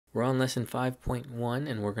We're on lesson 5.1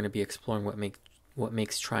 and we're going to be exploring what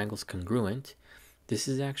makes triangles congruent. This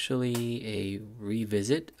is actually a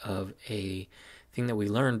revisit of a thing that we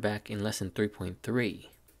learned back in lesson 3.3.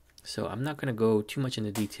 So I'm not going to go too much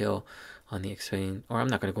into detail on the explain, or I'm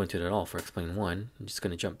not going to go into it at all for explain 1. I'm just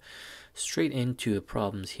going to jump straight into the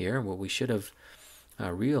problems here. What we should have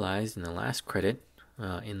realized in the last credit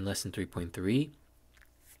in lesson 3.3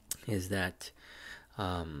 is that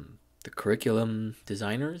the curriculum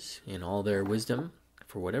designers, in all their wisdom,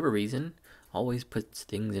 for whatever reason, always puts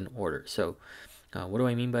things in order. So what do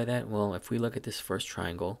I mean by that? Well, if we look at this first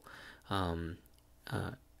triangle,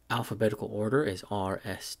 alphabetical order is R,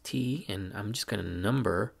 S, T, and I'm just going to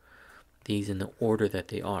number these in the order that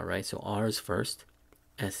they are, right? So R is first,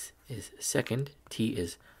 S is second, T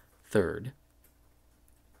is third.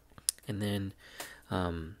 And then,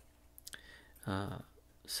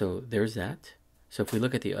 so there's that. So if we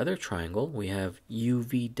look at the other triangle, we have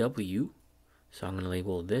UVW. So I'm going to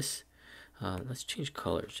label this. Let's change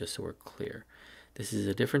colors just so we're clear. This is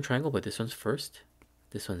a different triangle, but this one's first,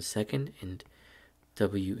 this one's second, and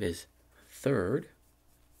W is third.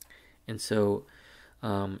 And so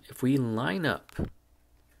if we line up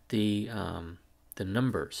the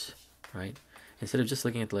numbers, right, instead of just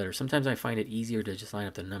looking at the letters, sometimes I find it easier to just line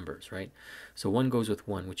up the numbers, right? So 1 goes with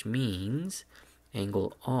 1, which means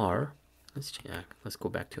angle R, let's go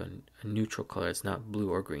back to a neutral color. It's not blue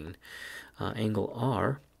or green. Angle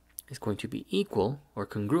R is going to be equal or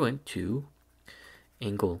congruent to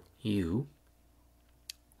angle U,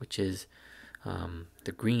 which is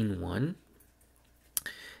the green one.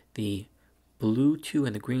 The blue 2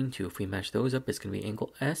 and the green 2, if we match those up, it's going to be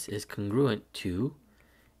angle S is congruent to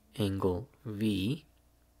angle V,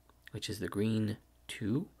 which is the green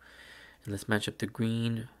 2. And let's match up the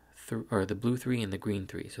green or the blue 3 and the green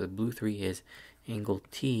 3. So the blue 3 is angle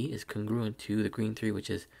T is congruent to the green 3, which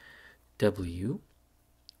is W,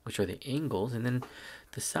 which are the angles, and then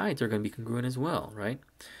the sides are going to be congruent as well, right?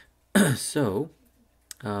 So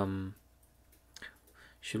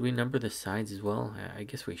should we number the sides as well? I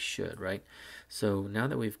guess we should, right? So now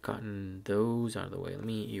that we've gotten those out of the way, let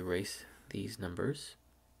me erase these numbers.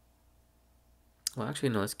 Well, actually,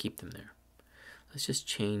 no, let's keep them there. Let's just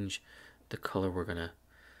change the color we're gonna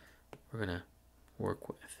work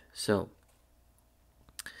with. So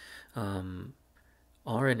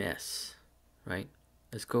R and S, right?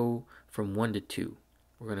 Let's go from 1 to 2.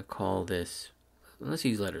 We're gonna call this, let's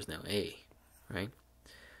use letters now, A, right?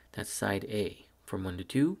 That's side A. From 1 to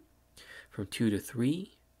 2. From 2 to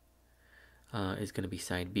 3 is going to be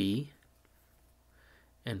side B.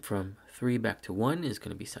 And from 3 back to 1 is going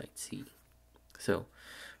to be side C. So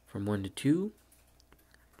from 1 to 2,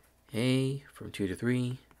 A, from 2 to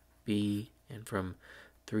 3, B, and from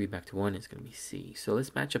 3 back to 1 is going to be C. So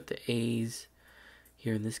let's match up the A's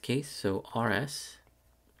here in this case. So RS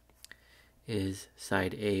is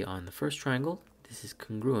side A on the first triangle. This is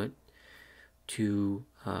congruent to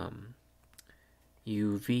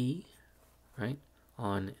UV, right,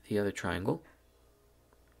 on the other triangle.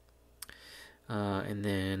 And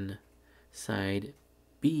then side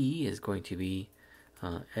B is going to be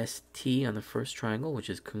ST on the first triangle,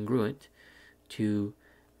 which is congruent to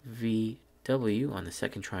VW on the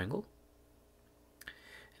second triangle.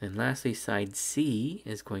 And then lastly, side C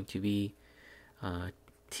is going to be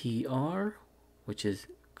TR, which is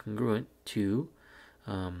congruent to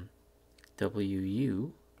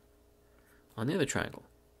WU on the other triangle,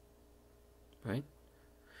 right?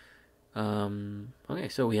 Okay,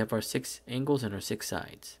 so we have our 6 angles and our 6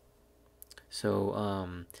 sides.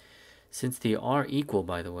 So since they are equal,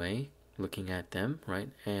 by the way, looking at them, right,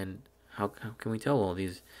 and how can we tell? Well,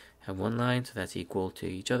 these have one line, so that's equal to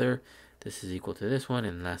each other. This is equal to this one,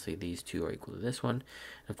 and lastly, these two are equal to this one.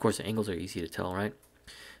 And of course, the angles are easy to tell, right?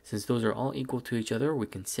 Since those are all equal to each other, we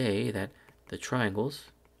can say that the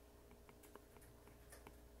triangles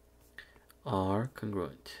are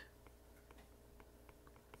congruent.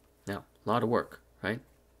 Now, a lot of work, right?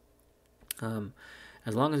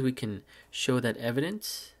 As long as we can show that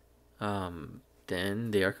evidence,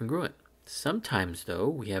 then they are congruent. Sometimes, though,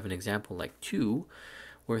 we have an example like 2,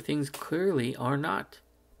 where things clearly are not,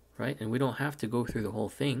 right? And we don't have to go through the whole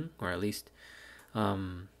thing, or at least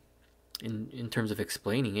in terms of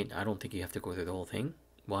explaining it, I don't think you have to go through the whole thing.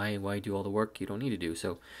 Why do all the work you don't need to do?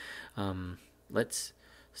 So let's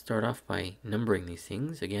start off by numbering these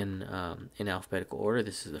things. Again, in alphabetical order,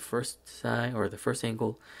 this is the first side, or the first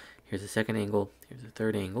angle. Here's the second angle. Here's the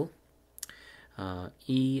third angle.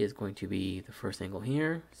 E is going to be the first angle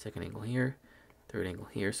here, second angle here, third angle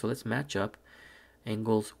here. So let's match up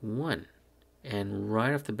angles 1. And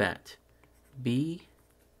right off the bat, B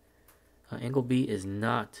angle B is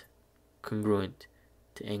not congruent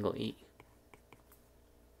to angle E,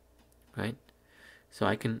 right? So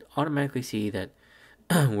I can automatically see that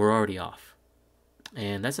we're already off,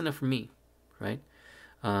 and that's enough for me, right?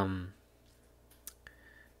 Not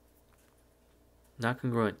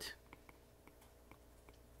congruent.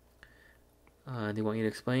 They want you to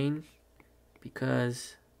explain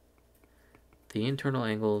because the internal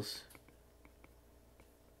angles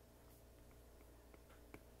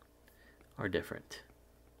are different,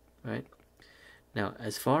 right? Now,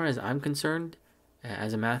 as far as I'm concerned,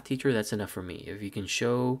 as a math teacher, that's enough for me. If you can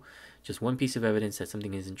show just one piece of evidence that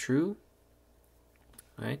something isn't true,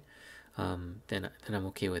 right, then I'm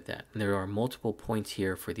okay with that. And there are multiple points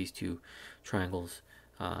here for these two triangles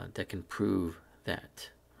that can prove that,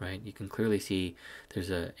 right? You can clearly see there's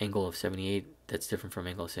an angle of 78 that's different from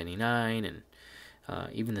angle of 79, and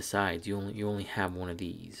even the sides, you only have one of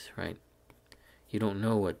these, right? You don't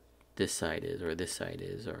know what this side is or this side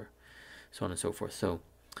is, or so on and so forth. So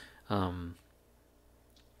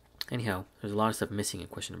anyhow, there's a lot of stuff missing in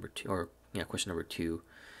question number two,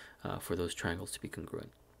 for those triangles to be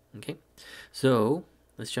congruent. Okay, so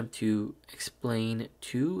let's jump to explain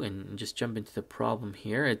 2 and just jump into the problem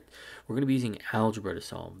here. We're going to be using algebra to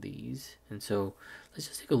solve these, and so let's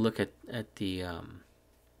just take a look at the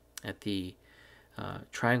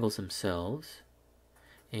triangles themselves.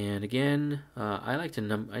 And again, I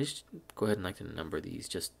just go ahead and like to number these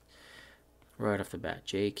just right off the bat.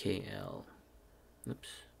 JKL. Oops.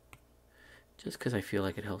 Just because I feel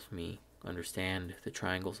like it helps me understand the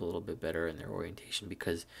triangles a little bit better and their orientation,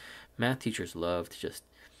 because math teachers love to just,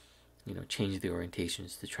 change the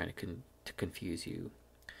orientations to try to confuse you.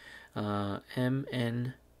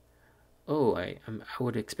 MN. I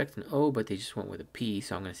would expect an O, but they just went with a P,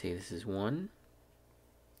 so I'm going to say this is 1.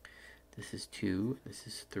 This is 2, this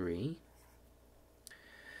is 3.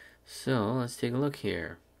 So let's take a look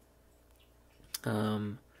here.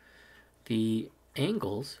 The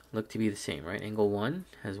angles look to be the same, right? Angle 1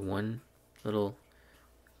 has one little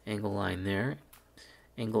angle line there.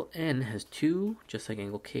 Angle N has 2, just like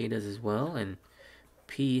angle K does as well, and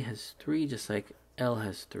P has 3, just like L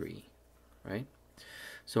has 3, right?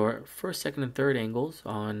 So our first, second, and third angles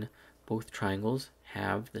on both triangles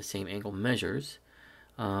have the same angle measures.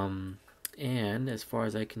 And as far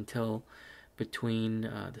as I can tell, between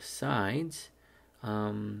the sides,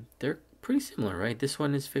 they're pretty similar, right? This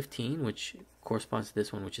one is 15, which corresponds to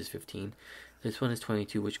this one, which is 15. This one is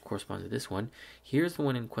 22, which corresponds to this one. Here's the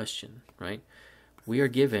one in question, right? We are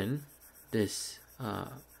given this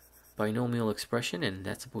binomial expression, and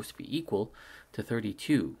that's supposed to be equal to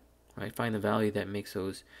 32, right? Find the value that makes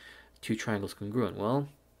those two triangles congruent. Well,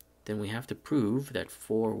 then we have to prove that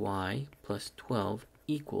 4y plus 12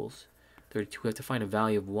 equals 32. We have to find a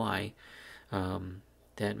value of y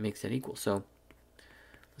that makes that equal. So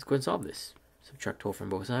let's go ahead and solve this. Subtract 12 from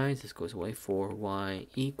both sides. This goes away. 4y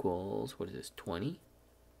equals, what is this, 20?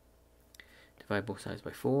 Divide both sides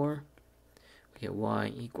by 4. We get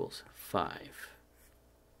y equals 5.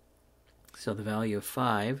 So the value of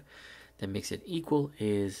 5 that makes it equal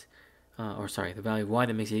is, the value of y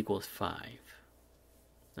that makes it equal is 5.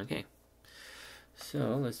 Okay.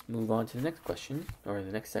 So let's move on to the next question, or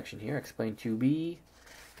the next section here. Explain 2b,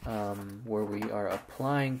 where we are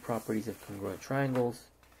applying properties of congruent triangles.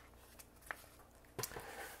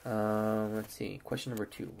 Let's see, question number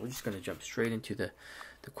 2. We're just going to jump straight into the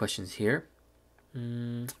questions here.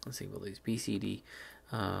 Let's see, we'll use B, C, D,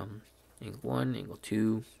 angle 1, angle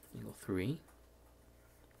 2, angle 3,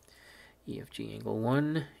 E, F, G, angle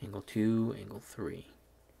 1, angle 2, angle 3.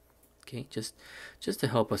 Okay, just to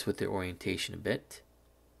help us with the orientation a bit.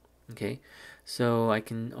 Okay, so I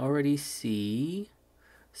can already see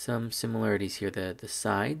some similarities here. The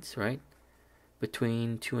sides, right,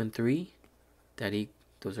 between 2 and 3,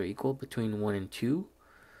 those are equal. Between 1 and 2,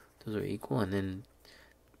 those are equal. And then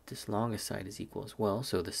this longest side is equal as well.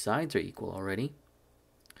 So the sides are equal already.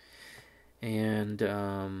 And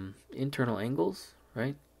internal angles,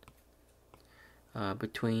 right?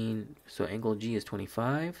 So angle G is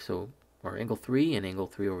 25, so or angle 3 and angle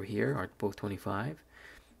 3 over here are both 25.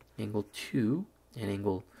 Angle 2 and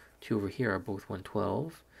angle 2 over here are both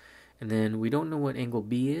 112. And then we don't know what angle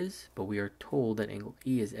B is, but we are told that angle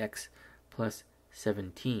E is x plus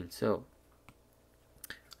 17. So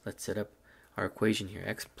let's set up our equation here.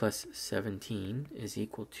 X plus 17 is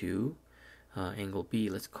equal to angle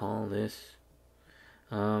B. Let's call this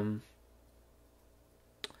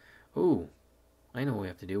I know what we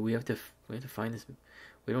have to do. We have to find this.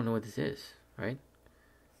 We don't know what this is, right?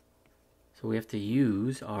 So we have to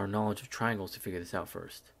use our knowledge of triangles to figure this out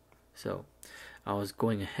first. So I was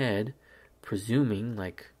going ahead, presuming,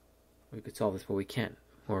 like We could solve this, but we can't.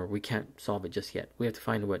 Or we can't solve it just yet. We have to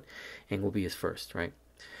find what angle B is first, right?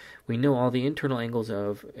 We know all the internal angles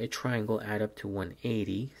of a triangle add up to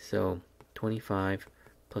 180. So 25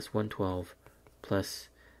 plus 112 plus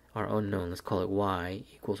our unknown, let's call it y,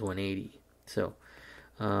 equals 180. So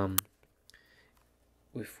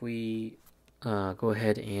if we go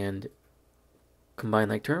ahead and combine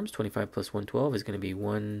like terms, 25 plus 112 is going to be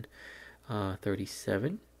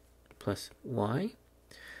 137 plus y.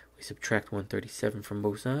 We subtract 137 from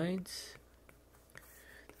both sides.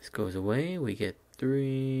 This goes away. We get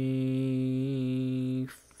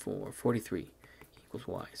 43 equals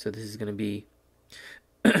y. So this is going to be,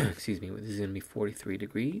 excuse me, this is going to be 43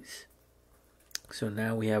 degrees. So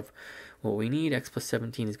now we have what we need. X plus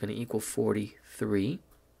 17 is going to equal 43.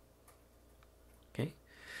 Okay.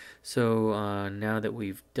 So now that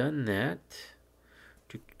we've done that,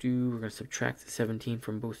 we're going to subtract the 17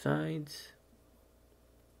 from both sides.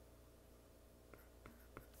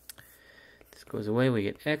 This goes away. We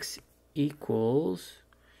get x equals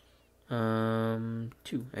 2.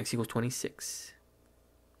 X equals 26.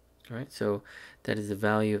 All right. So that is the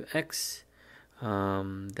value of x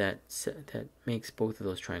that makes both of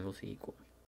those triangles equal.